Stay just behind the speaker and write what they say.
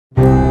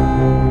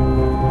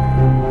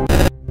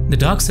The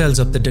dark cells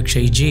of the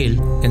Dagshai Jail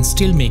can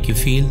still make you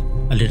feel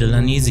a little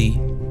uneasy.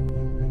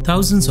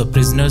 Thousands of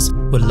prisoners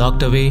were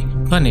locked away,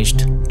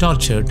 punished,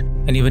 tortured,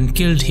 and even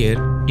killed here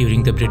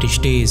during the British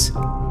days.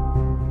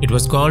 It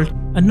was called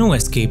a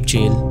no-escape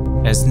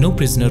jail, as no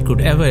prisoner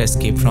could ever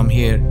escape from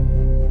here.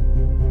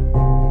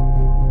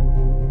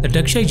 The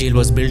Dagshai Jail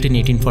was built in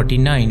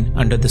 1849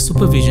 under the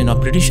supervision of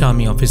British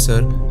Army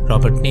officer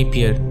Robert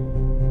Napier.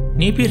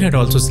 Napier had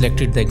also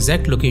selected the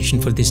exact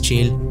location for this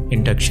jail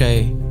in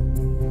Dagshai.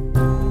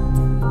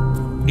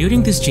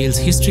 During this jail's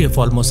history of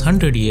almost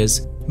 100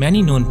 years,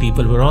 many known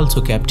people were also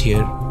kept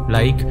here,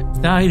 like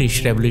the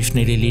Irish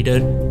revolutionary leader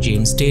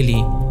James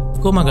Daly,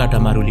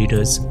 Komagata Maru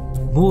leaders,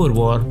 Boer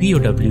War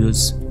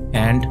POWs,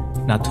 and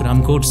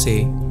Nathuram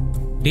Godse.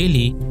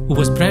 Daly, who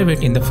was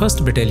private in the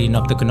 1st Battalion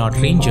of the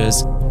Connaught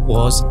Rangers,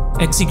 was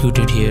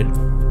executed here.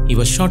 He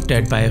was shot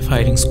dead by a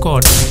firing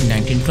squad in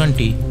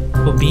 1920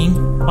 for being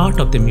part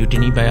of the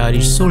mutiny by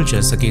Irish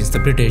soldiers against the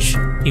British.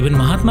 Even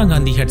Mahatma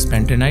Gandhi had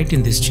spent a night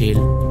in this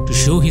jail to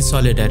show his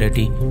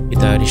solidarity with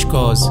the Irish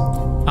cause.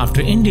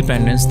 After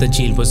independence, the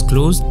jail was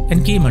closed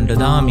and came under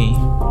the army.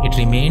 It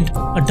remained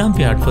a dump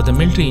yard for the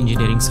military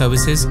engineering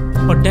services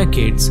for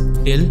decades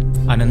till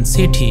Anand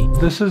Sethi,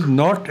 This is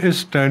not a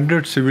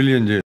standard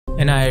civilian jail.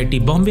 an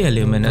IIT Bombay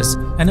alumnus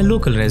and a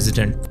local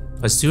resident,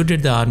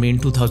 persuaded the army in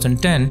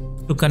 2010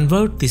 to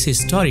convert this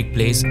historic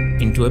place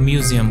into a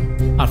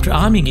museum. After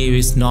army gave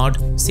its nod,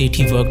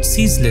 Sethi worked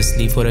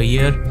ceaselessly for a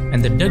year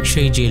and the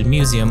Dagshai Jail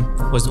Museum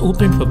was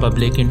opened for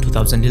public in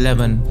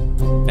 2011.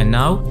 And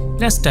now,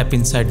 let's step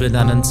inside with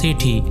Anand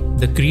Sethi,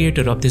 the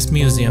creator of this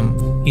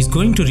museum. He's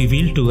going to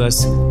reveal to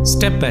us,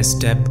 step by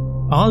step,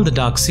 all the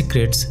dark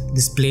secrets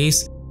this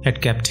place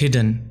had kept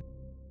hidden.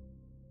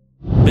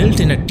 Built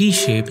in a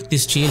T-shape,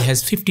 this jail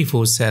has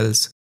 54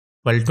 cells.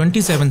 While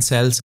 27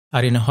 cells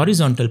are in a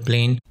horizontal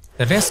plane,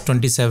 the rest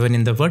 27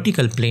 in the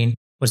vertical plane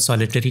were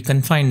solitary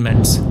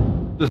confinements.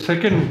 The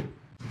second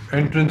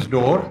entrance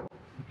door,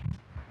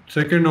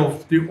 second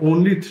of the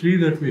only 3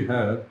 that we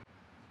have.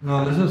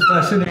 Now this is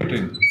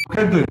fascinating. Look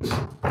at this.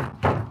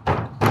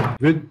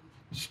 With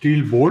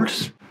steel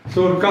bolts.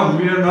 So come,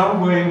 we are now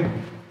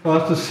going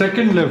past the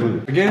second level.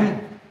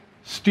 Again,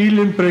 steel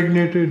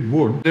impregnated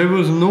wood. There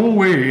was no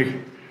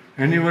way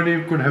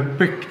anybody could have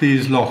picked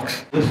these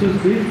locks. This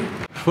is the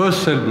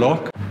first cell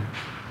block.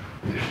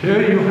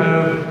 Here you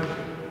have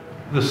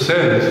the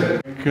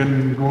cells. You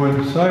can go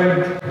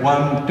inside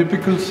one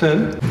typical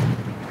cell.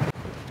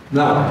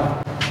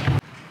 Now,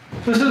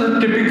 this is a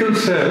typical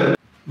cell.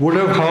 Would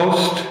have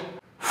housed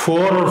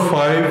 4 or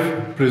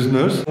 5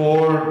 prisoners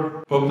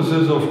for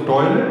purposes of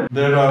toilet.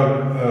 There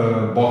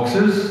are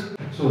boxes.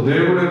 So they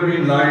would have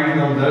been lying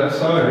on that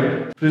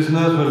side.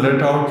 Prisoners were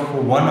let out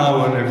for 1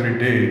 hour every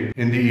day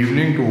in the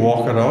evening to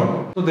walk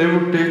around. So they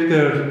would take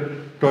their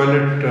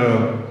toilet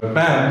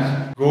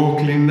pans, go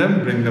clean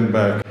them, bring them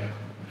back.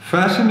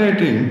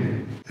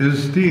 Fascinating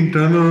is the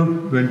internal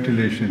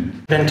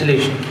ventilation.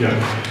 Ventilation.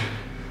 Yeah.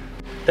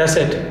 That's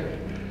it.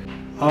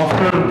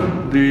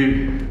 After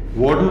the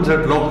wardens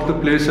had locked the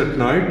place at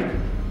night,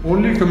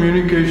 only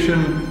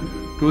communication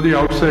to the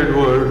outside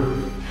world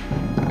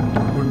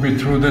would be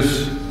through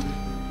this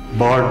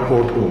barred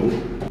porthole.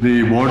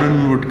 The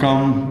warden would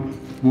come,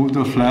 move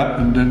the flap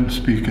and then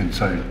speak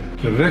inside.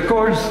 The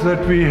records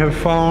that we have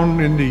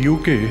found in the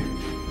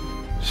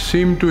UK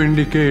seem to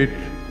indicate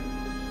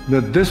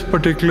that this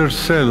particular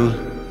cell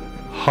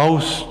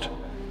housed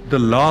the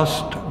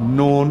last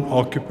known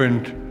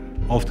occupant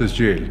of this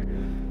jail.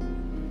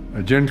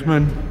 A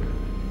gentleman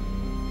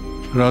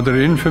rather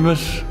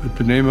infamous with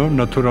the name of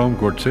Nathuram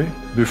Godse.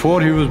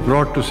 Before he was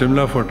brought to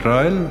Simla for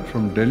trial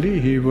from Delhi,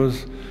 he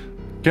was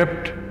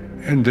kept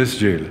in this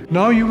jail.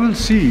 Now you will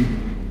see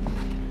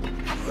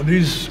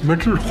these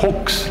metal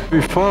hooks.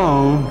 We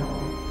found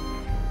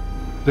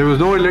there was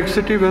no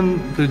electricity when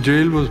the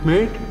jail was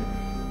made,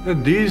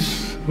 and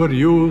these were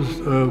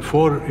used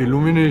for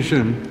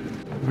illumination.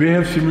 We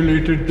have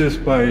simulated this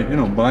by,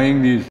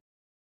 buying these.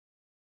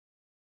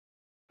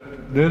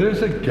 There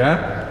is a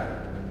gap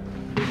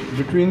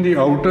between the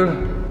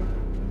outer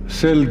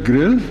cell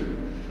grill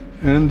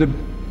and the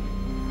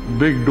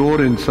big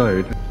door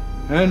inside.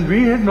 And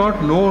we had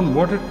not known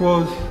what it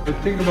was. I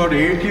think about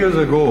 8 years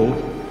ago,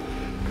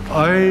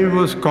 I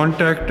was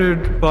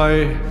contacted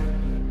by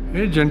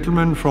a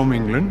gentleman from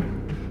England,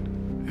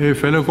 a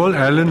fellow called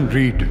Alan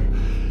Reid.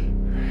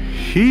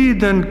 He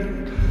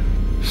then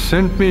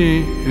sent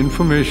me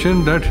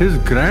information that his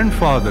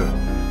grandfather,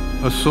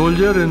 a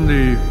soldier in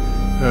the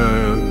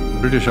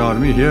British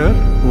Army here,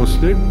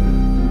 posted,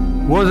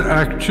 was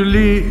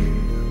actually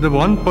the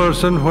one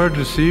person who had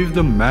received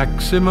the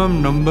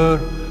maximum number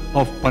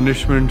of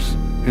punishments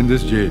in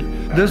this jail.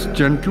 This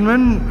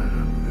gentleman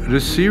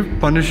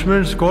received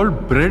punishments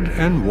called bread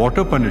and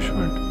water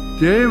punishment.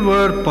 They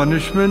were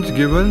punishments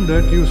given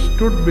that you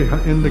stood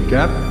in the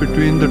gap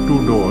between the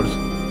 2 doors.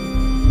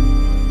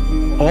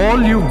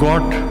 All you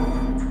got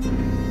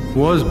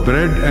was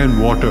bread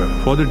and water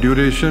for the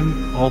duration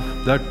of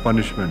that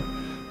punishment.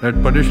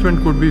 That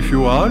punishment could be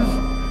few hours,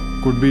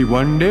 could be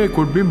 1 day,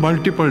 could be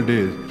multiple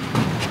days.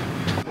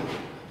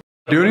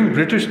 During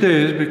British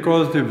days,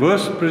 because the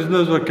worst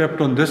prisoners were kept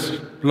on this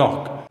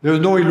block, there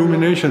was no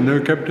illumination, they were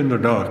kept in the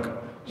dark.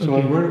 So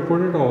I'm going to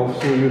put it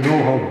off so you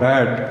know how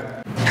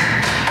bad.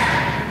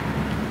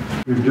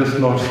 We've just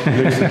lost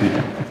electricity.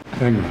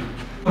 Hang on.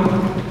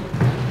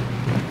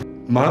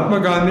 Mahatma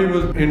Gandhi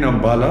was in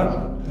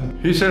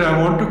Ambala. He said,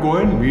 I want to go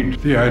and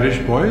meet the Irish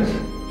boys.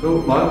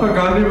 So Mahatma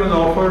Gandhi was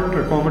offered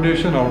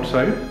accommodation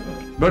outside,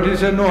 but he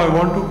said, no, I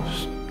want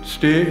to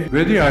stay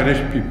where the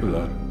Irish people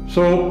are.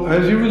 So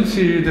as you will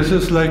see, this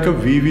is like a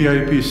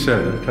VVIP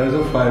cell. It has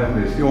a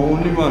fireplace, the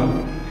only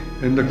one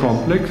in the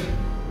complex.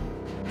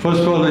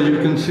 First of all, you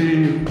can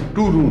see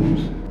 2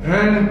 rooms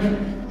and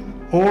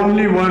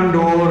only one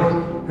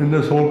door in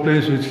this whole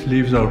place which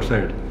leaves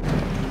outside.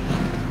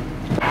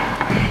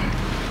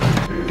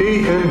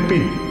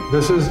 TNP,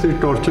 this is the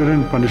torture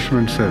and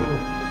punishment cell.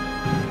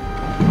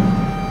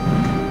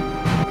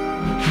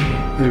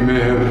 They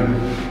may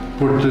have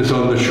put this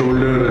on the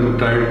shoulder and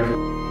tied.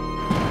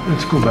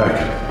 Let's go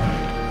back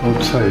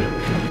outside.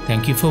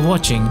 Thank you for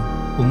watching.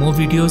 For more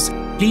videos,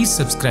 please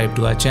subscribe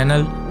to our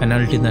channel, and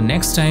until the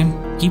next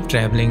time, keep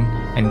traveling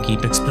and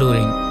keep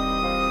exploring.